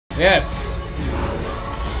Yes.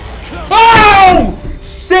 Oh!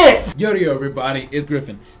 Shit! Yo, everybody, it's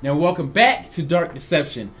Griffin. Now, welcome back to Dark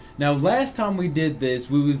Deception. Now, last time we did this,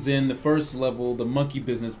 we was in the first level, the monkey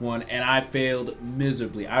business one, and I failed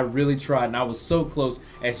miserably. I really tried, and I was so close,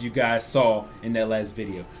 as you guys saw in that last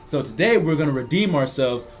video. So today, we're going to redeem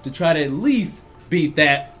ourselves to try to at least beat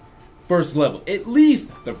that first level. At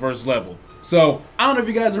least the first level. So, I don't know if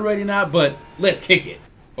you guys are ready or not, but let's kick it.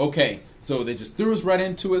 Okay, so they just threw us right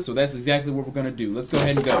into it, so that's exactly what we're going to do. Let's go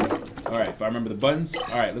ahead and go. Alright, if I remember the buttons.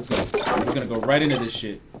 Alright, let's go. We're going to go right into this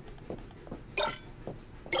shit.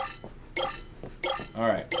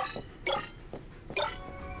 Alright.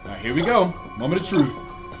 Alright, here we go. Moment of truth.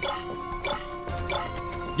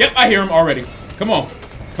 Yep, I hear him already. Come on.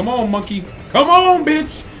 Come on, monkey. Come on,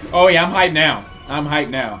 bitch. Oh, yeah, I'm hyped now. I'm hyped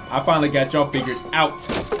now. I finally got y'all figured out.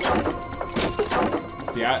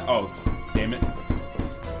 See, oh, damn it.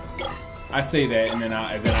 I say that, and then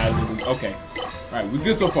I lose. Okay. Alright, we're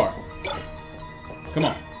good so far. Come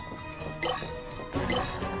on.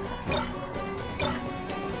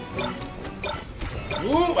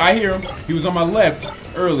 Ooh, I hear him. He was on my left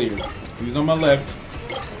earlier. He was on my left.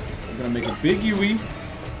 I'm gonna make a big Yui.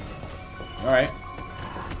 Alright.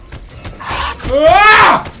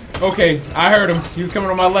 Ah! Okay, I heard him. He was coming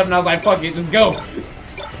on my left, and I was like, fuck it, just go.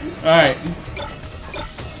 Alright.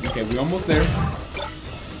 Okay, we're almost there.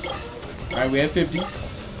 Alright, we have 50.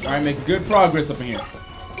 Alright, making good progress up in here.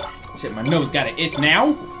 Shit, my nose got an itch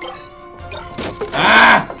now.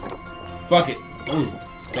 Ah! Fuck it. Ooh.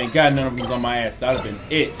 Thank God none of them was on my ass. That would have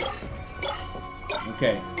been it.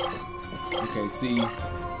 Okay. Okay, see.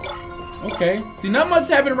 Okay. See, not much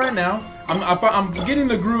happening right now. I'm getting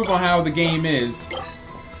the groove on how the game is.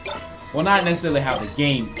 Well, not necessarily how the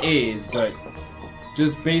game is, but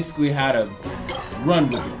just basically how to run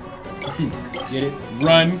with it. Get it?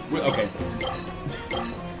 Run. Okay.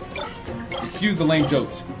 Excuse the lame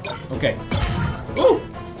jokes. Okay. Ooh!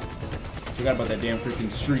 Forgot about that damn freaking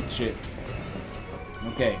street shit.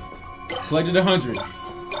 Okay. Collected 100.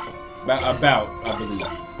 About, I believe.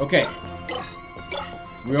 Okay.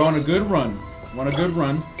 We're on a good run. We're on a good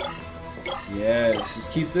run. Yes. Let's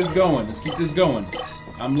keep this going. Let's keep this going.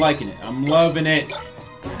 I'm liking it. I'm loving it.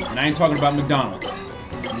 And I ain't talking about McDonald's.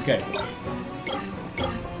 Okay.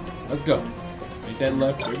 Let's go. Make that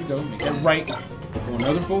left. There we go. Make that right. Go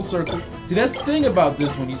another full circle. See, that's the thing about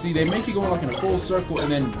this one. You see, they make you go like in a full circle and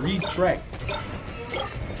then retract.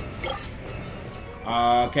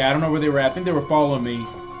 Okay, I don't know where they were at. I think they were following me.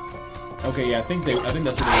 Okay, yeah, I think that's where they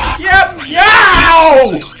were. Yep!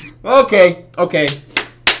 Yow! Okay, okay.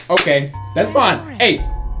 Okay. That's fine. Hey.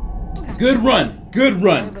 Good run. Good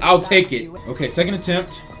run. I'll take it. Okay, second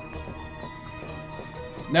attempt.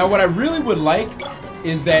 Now, what I really would like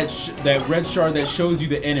is that red shard that shows you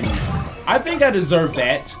the enemies. I think I deserve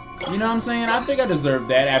that. You know what I'm saying? I think I deserve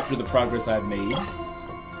that after the progress I've made.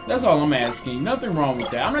 That's all I'm asking. Nothing wrong with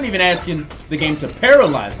that. I'm not even asking the game to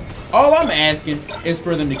paralyze me. All I'm asking is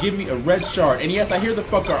for them to give me a red shard. And yes, I hear the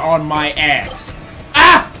fucker on my ass.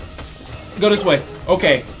 Ah! Go this way.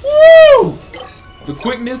 Okay. Woo! The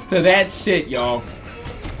quickness to that shit, y'all.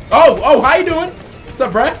 Oh, how you doing? What's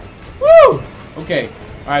up, bruh? Woo! Okay.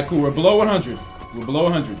 Alright, cool. We're below 100. We're below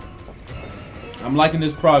 100. I'm liking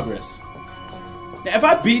this progress. Now, if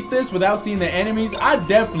I beat this without seeing the enemies, I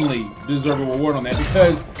definitely deserve a reward on that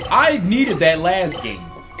because I needed that last game.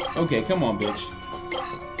 Okay, come on, bitch.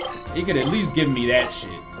 You could at least give me that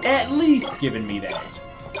shit. At least giving me that.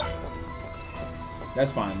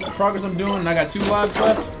 That's fine. The progress I'm doing, and I got 2 lives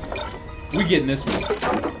left, we getting this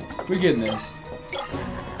one. We getting this.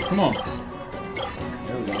 Come on.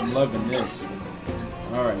 There we go. I'm loving this.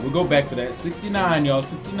 Alright, we'll go back for that. 69, y'all.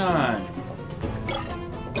 69.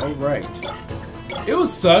 Alright. It would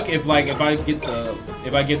suck if I get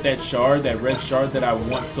that shard, that red shard that I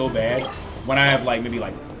want so bad, when I have like maybe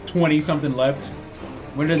like 20 something left,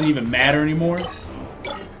 when it doesn't even matter anymore.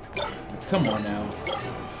 Come on now.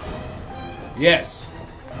 Yes.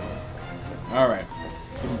 All right.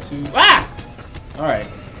 22. Ah! All right.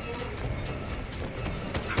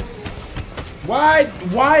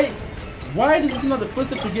 Why does this the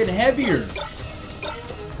footsteps are getting heavier?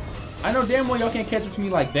 I know damn well y'all can't catch up to me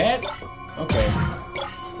like that. Okay.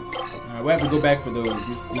 Alright, we have to go back for those.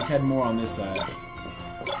 These had more on this side.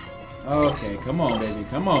 Okay, come on, baby.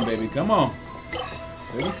 Come on, baby. Come on.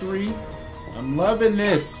 33. I'm loving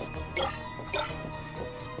this.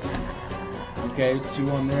 Okay, 2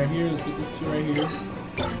 on there here. Let's get this 2 right here.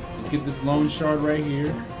 Let's get this lone shard right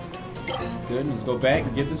here. Good. Let's go back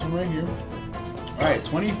and get this one right here. Alright,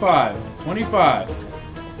 25. 25.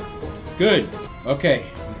 Good. Okay.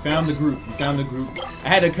 We found the group. We found the group. I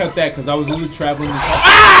had to cut that because I was literally traveling this.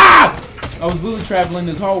 Ah! I was literally traveling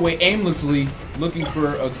this hallway aimlessly, looking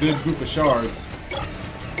for a good group of shards.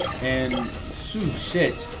 And,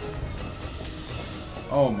 shit.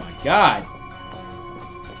 Oh my god.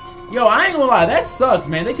 Yo, I ain't gonna lie, that sucks,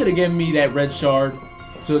 man. They could have given me that red shard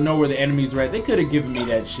to know where the enemies were at. They could have given me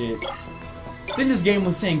that shit. Then this game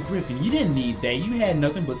was saying, Griffin, you didn't need that. You had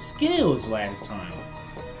nothing but skills last time.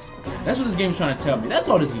 That's what this game's trying to tell me. That's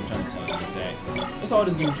all this game's trying to tell me, exactly. That's all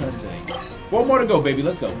this game's trying to tell you. 4 more to go, baby.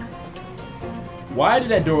 Let's go. Why did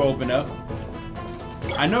that door open up?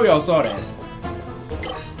 I know y'all saw that.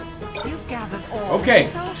 You've gathered all okay,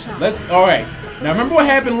 let's. All right. Now remember what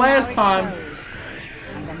happened last time.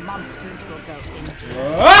 And the monsters will go into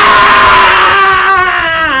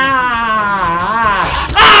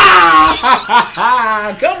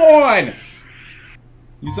Come on!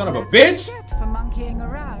 You son of a bitch! For monkeying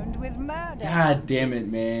around with murder. God damn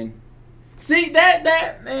it, man. See that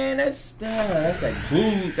man, that's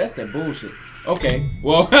that bullshit. Okay,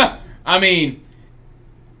 well, I mean,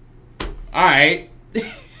 all right.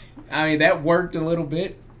 I mean that worked a little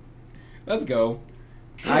bit. Let's go.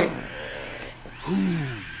 Who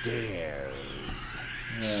dares?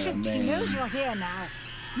 Oh, Shit, man. he knows you're here now.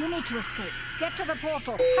 You need to escape. Get to the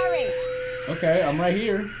portal. Hurry. Okay, I'm right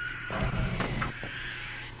here.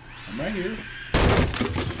 I'm right here.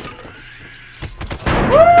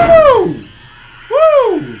 Woo!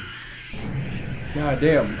 Woo! God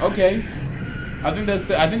damn. Okay. I think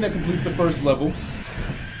that completes the first level.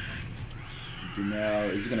 Now,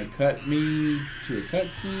 is it gonna cut me to a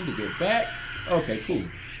cutscene to get back? Okay, cool.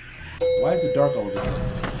 Why is it dark all of a sudden?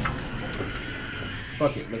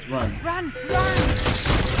 Fuck it, let's run. Run, run!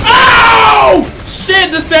 Oh! Shit,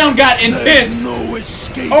 the sound got intense! No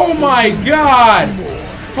escape. Oh my god!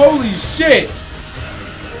 Holy shit!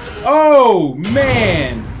 Oh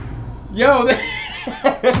man! Yo,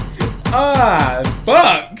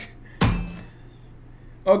 fuck!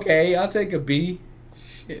 Okay, I'll take a B.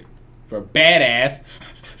 Shit. For badass.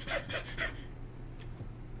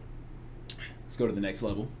 Let's go to the next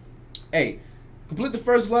level. Hey, complete the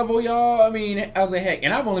first level, y'all. I mean, I was like, heck,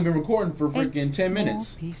 and I've only been recording for freaking 10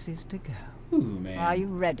 minutes. More pieces to go. Ooh, man. Are you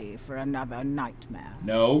ready for another nightmare?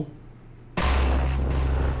 No.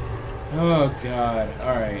 Oh god.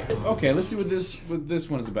 All right. Okay, let's see what this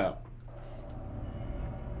one is about.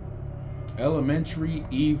 Elementary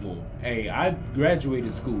evil. Hey, I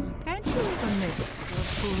graduated school. Don't you even miss your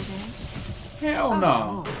school days? Hell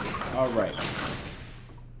no. All right.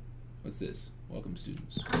 What's this? Welcome,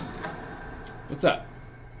 students. What's up?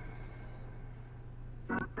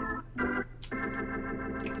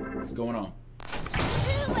 What's going on?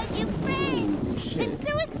 Who are you friends? Ooh, shit. I'm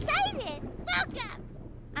so excited. Welcome.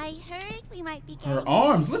 I heard we might be getting Her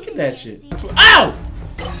arms. Look at that shit. soon. Ow!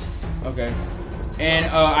 Okay. And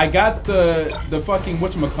I got the fucking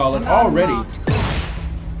whatchamacallit already.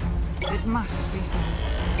 It must be.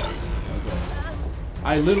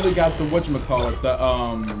 I literally got the whatchamacallit,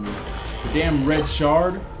 the damn red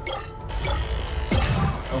shard.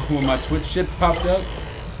 Oh, when my Twitch shit popped up.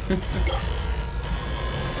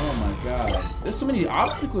 Oh my god. There's so many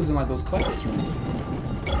obstacles in like those classrooms.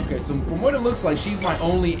 Okay, so from what it looks like, she's my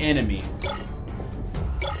only enemy.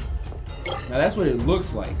 Now that's what it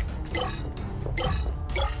looks like.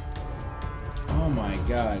 Oh my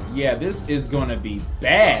god. Yeah, this is gonna be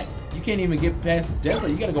bad. You can't even get past the desert.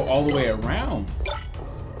 You gotta go all the way around.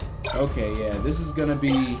 Okay, yeah, this is gonna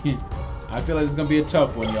be... I feel like it's gonna be a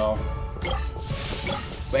tough one, y'all.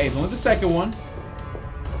 But hey, it's only the second one.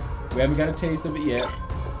 We haven't got a taste of it yet.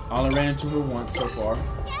 I only ran into her once so far.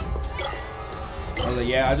 I was like,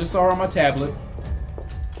 yeah, I just saw her on my tablet.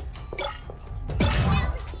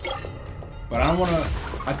 But I don't wanna...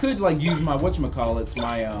 I could, like, use my whatchamacallits,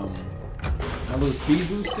 my little speed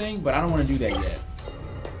boost thing, but I don't wanna do that yet.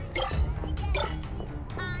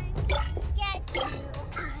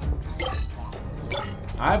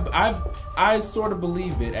 I sort of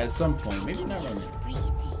believe it at some point. Maybe not right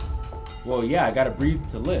now. Well, yeah, I gotta breathe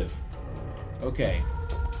to live. Okay.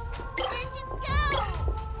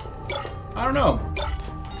 I don't know.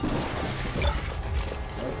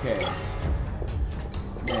 Okay.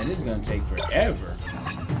 Man, this is gonna take forever.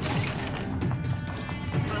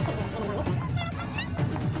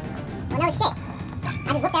 Well, no shit. I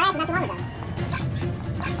just whooped their ass not too long ago.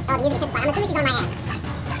 Oh, the music is fine. I'm assuming she's on my ass.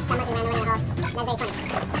 Somebody ran around the hall. That's very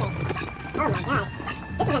funny. Okay. Oh my gosh.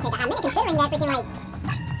 This is gonna take a hot minute considering that freaking, like,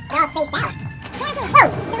 they're all spaced out. Seriously, whoa!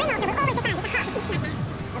 The ring also will always get on. It's a hot each like that.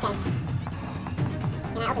 Okay.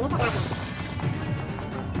 Can I open this up?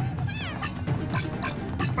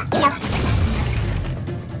 No, I can't. Fuck, here we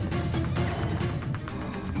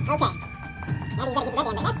go. Okay. Now you gotta get to that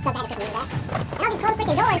damn bit. That's so bad to freaking use that. And all these closed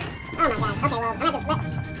freaking doors Oh my gosh. Okay, well, I'm gonna have to let.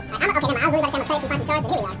 Alright, okay, never mind. I was really about to say I'm gonna cut it to find some shards,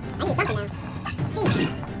 but here we are. I need something now. Jeez.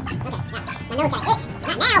 Okay, now. My nose got an itch.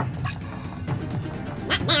 Not now.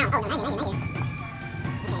 Not now. Oh, no, not here, not here, not here.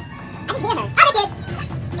 Okay. I just hear her. Oh, there she is!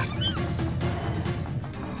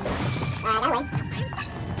 Alright, that way.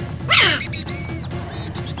 Ah!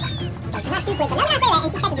 Okay, she's not too quick, but let me not say that,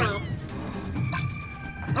 and she catches my ass.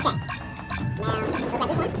 Okay. Now,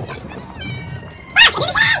 go grab this one. Fuck! I did it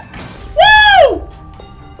again! Woo!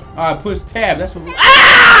 Alright, push tab. That's what we...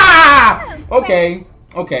 Ah! Okay.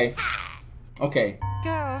 Okay. Okay.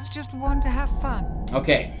 Girls just want to have fun.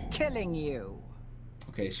 Okay. Killing you.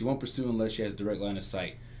 Okay, she won't pursue unless she has direct line of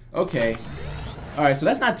sight. Okay. Alright, so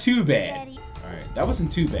that's not too bad. Alright, that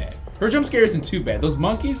wasn't too bad. Her jump scare isn't too bad. Those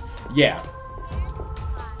monkeys? Yeah.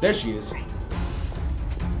 There she is. Alright,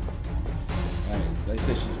 like I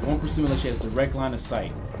said, she won't pursue unless she has direct line of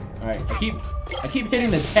sight. Alright, I keep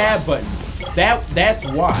hitting the tab button. That's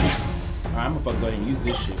why. Alright, I'm gonna go ahead and use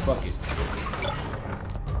this shit. Fuck it.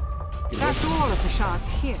 That's all of the shards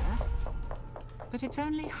here. But it's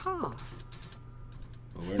only half.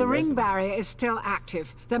 The ring barrier is still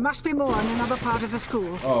active. There must be more in another part of the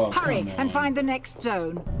school. Oh, hurry come on. and find the next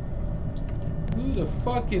zone. Who the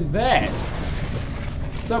fuck is that?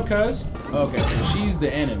 What's up, cuz? Okay, so she's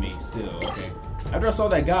the enemy still. Okay. After I saw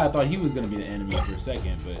that guy, I thought he was gonna be the enemy for a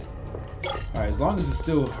second, but alright, as long as it's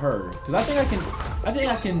still her. Cause I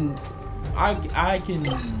can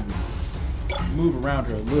move around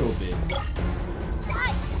her a little bit.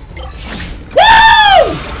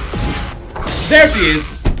 Woo! There she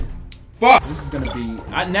is! Fuck! This is gonna be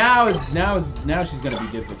now she's gonna be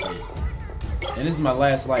difficult. And this is my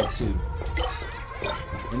last life too.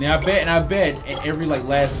 And I bet in every like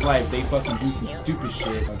last life they fucking do some stupid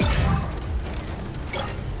shit. Okay.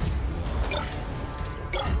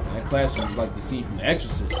 That classroom is like the scene from The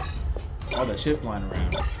Exorcist. All that shit flying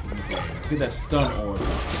around. Okay, let's get that stun orb.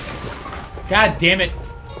 God damn it!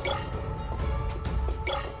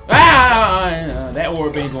 Ah! That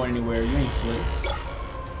orb ain't going anywhere. You ain't slick.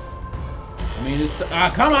 I mean, it's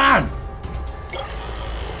come on!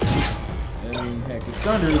 I mean, heck, it's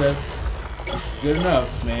thunder. It's good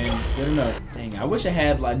enough, man. It's good enough. Dang, I wish I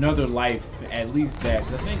had like, another life, at least that.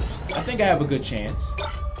 'Cause I think I have a good chance.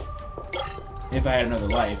 If I had another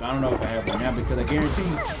life. I don't know if I have one now because I guarantee.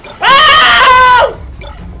 Ah!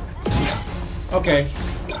 Okay.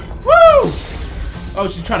 Woo! Oh,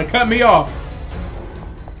 she's trying to cut me off.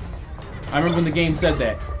 I remember when the game said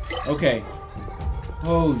that. Okay.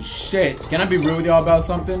 Oh shit. Can I be real with y'all about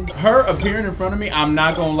something? Her appearing in front of me, I'm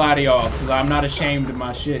not gonna lie to y'all, because I'm not ashamed of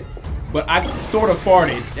my shit. But I sort of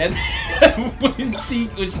farted when she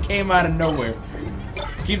came out of nowhere.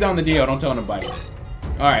 Keep that on the DL, don't tell nobody.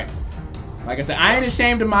 Alright. Like I said, I ain't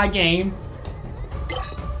ashamed of my game.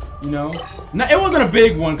 You know? No, it wasn't a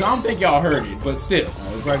big one, because I don't think y'all heard it, but still.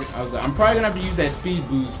 I'm probably gonna have to use that speed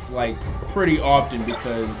boost like pretty often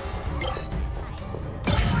because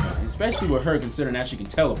especially with her considering that she can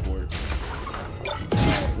teleport.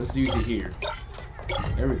 Alright, let's use it here.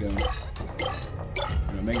 There we go.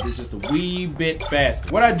 I'm gonna make this just a wee bit faster.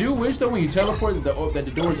 What I do wish though when you teleport that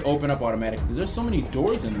the doors open up automatically because there's so many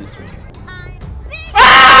doors in this one.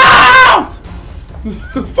 Ah!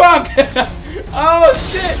 Fuck! Oh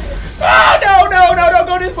shit! Oh no, don't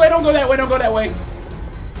go this way, don't go that way, don't go that way.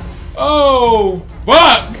 Oh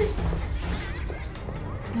fuck!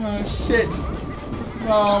 Oh shit.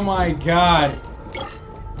 Oh my god.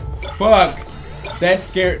 Fuck. That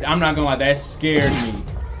scared, I'm not gonna lie, that scared me.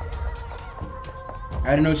 I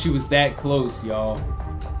didn't know she was that close, y'all.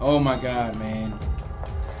 Oh my god, man.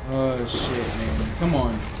 Oh shit, man. Come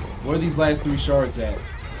on. Where are these last 3 shards at?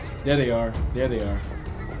 There they are. There they are.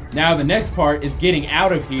 Now the next part is getting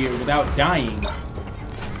out of here without dying.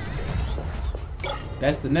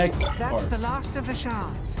 That's the next part. That's the last of the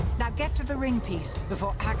shards. Now get to the ring piece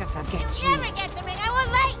before Agatha gets you. Never get the ring. I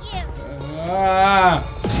won't let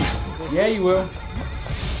you. Yeah, you will.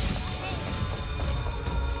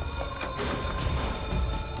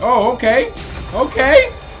 Oh, okay. Okay.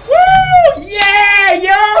 Woo! Yeah,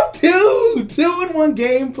 yo! 2-in-1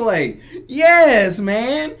 gameplay. Yes,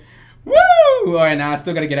 man. Woo! Alright, now I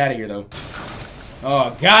still gotta get out of here, though.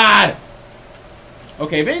 Oh, God!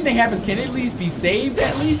 Okay, if anything happens, can it at least be saved,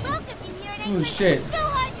 at least? Oh, shit. It's so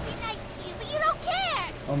hard to be nice to you, but you don't care.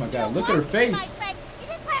 Oh, my God. Look at her face. My friend, you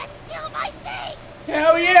just want to steal my face.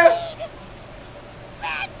 Hell yeah!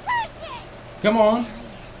 Bad person. Come on.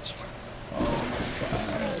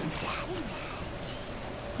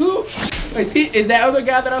 Who? Is that other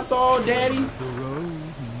guy that I saw, Daddy?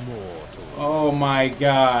 Oh my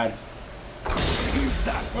god.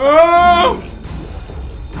 Oh!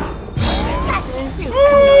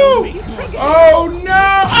 Oh! Oh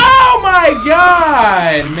no! Oh my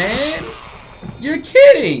god, man! You're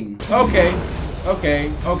kidding! Okay.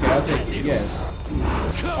 Okay, okay, I'll take it, yes.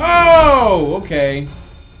 Oh, okay.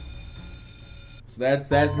 So that's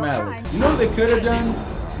Malik. You know what they could have done?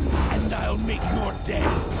 And I'll make your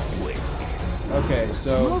death quick. Okay,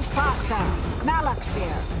 so... Move faster. Malik's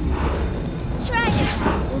here. Try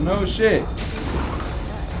it. Well, no shit.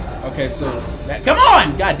 Okay, so... Come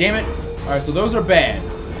on! God damn it! Alright, so those are bad.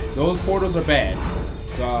 Those portals are bad.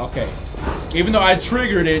 So, okay. Even though I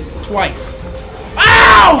triggered it twice.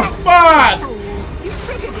 Ow! Fuck! You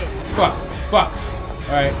triggered it. Fuck. Fuck.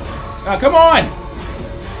 Alright. Come on!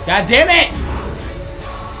 God damn it!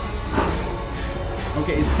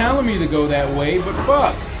 Okay, it's telling me to go that way, but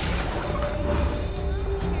fuck.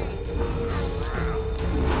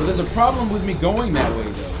 But there's a problem with me going that way,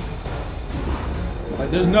 though. Like,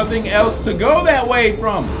 there's nothing else to go that way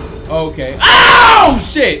from. Okay. Ow!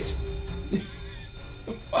 Shit!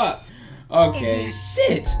 Fuck. Okay. Idiot.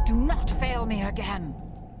 Shit! Do not fail me again.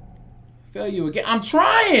 Fail you again. I'm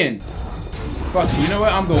trying! Fuck, you know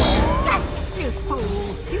what? I'm going there. That's it, you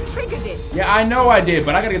fool. You triggered it. Yeah, I know I did,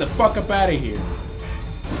 but I gotta get the fuck up out of here.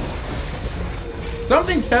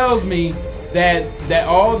 Something tells me that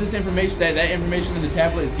all this information, that information in the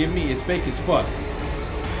tablet is giving me is fake as fuck.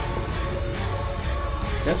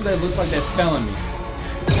 That's what that looks like that's telling me.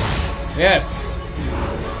 Yes.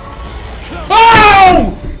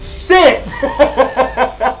 Oh! Shit!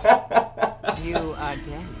 You are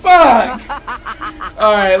dead. Fuck!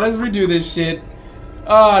 Alright, let's redo this shit.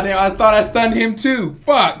 Oh, damn, I thought I stunned him too.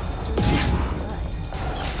 Fuck!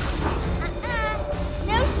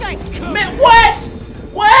 No shortcut. Man, what?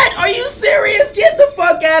 What? Are you serious? Get the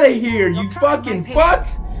fuck out of here, you fucking fuck!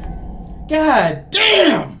 God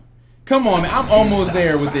damn! Come on, man. I'm almost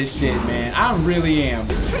there with this shit, man. I really am.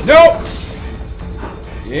 Nope!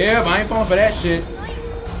 Yep, I ain't falling for that shit.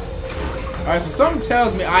 Alright, so something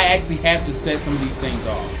tells me I actually have to set some of these things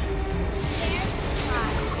off.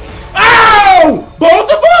 Ow!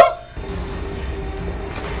 Both of them?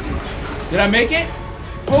 Did I make it?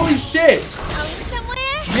 Holy shit! Going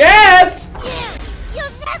somewhere? Yes!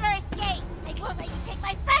 You'll never escape. I won't let you take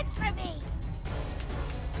my friends from me.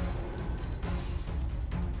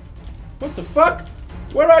 What the fuck?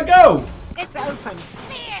 Where do I go? It's open.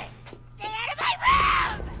 Fierce, stay out of my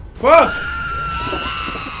room. Fuck!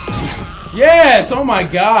 Yes! Oh my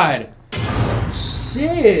god!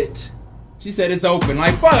 Shit! She said it's open.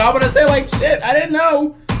 Like, fuck, I was gonna say, like, shit, I didn't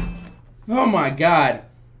know! Oh my god.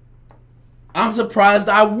 I'm surprised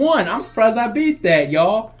I won. I'm surprised I beat that,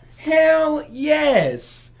 y'all. Hell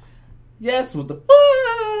yes! Yes, what the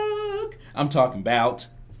fuck? I'm talking about.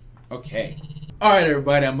 Okay. Alright,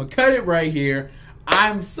 everybody, I'm gonna cut it right here.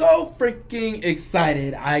 I'm so freaking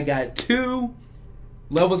excited. I got 2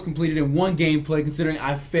 levels completed in one gameplay, considering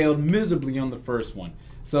I failed miserably on the first one.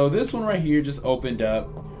 So this one right here just opened up.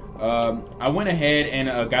 I went ahead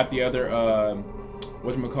and got the other,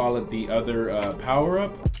 whatchamacallit, the other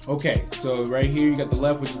power-up. Okay, so right here you got the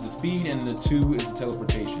left, which is the speed, and the 2 is the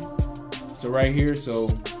teleportation. So right here, so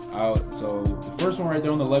the first one right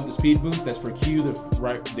there on the left, the speed boost, that's for Q.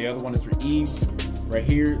 The other one is for E. Right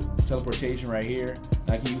here, teleportation right here.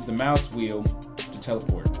 And I can use the mouse wheel to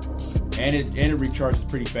teleport. And it recharges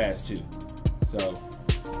pretty fast too.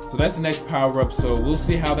 So that's the next power up. So we'll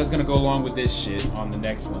see how that's gonna go along with this shit on the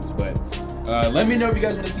next ones. But let me know if you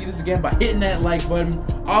guys want to see this again by hitting that like button.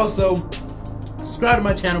 Also, subscribe to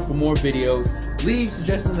my channel for more videos. Leave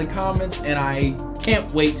suggestions in the comments, and I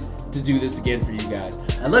can't wait to do this again for you guys.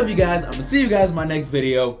 I love you guys. I'm gonna see you guys in my next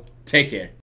video. Take care.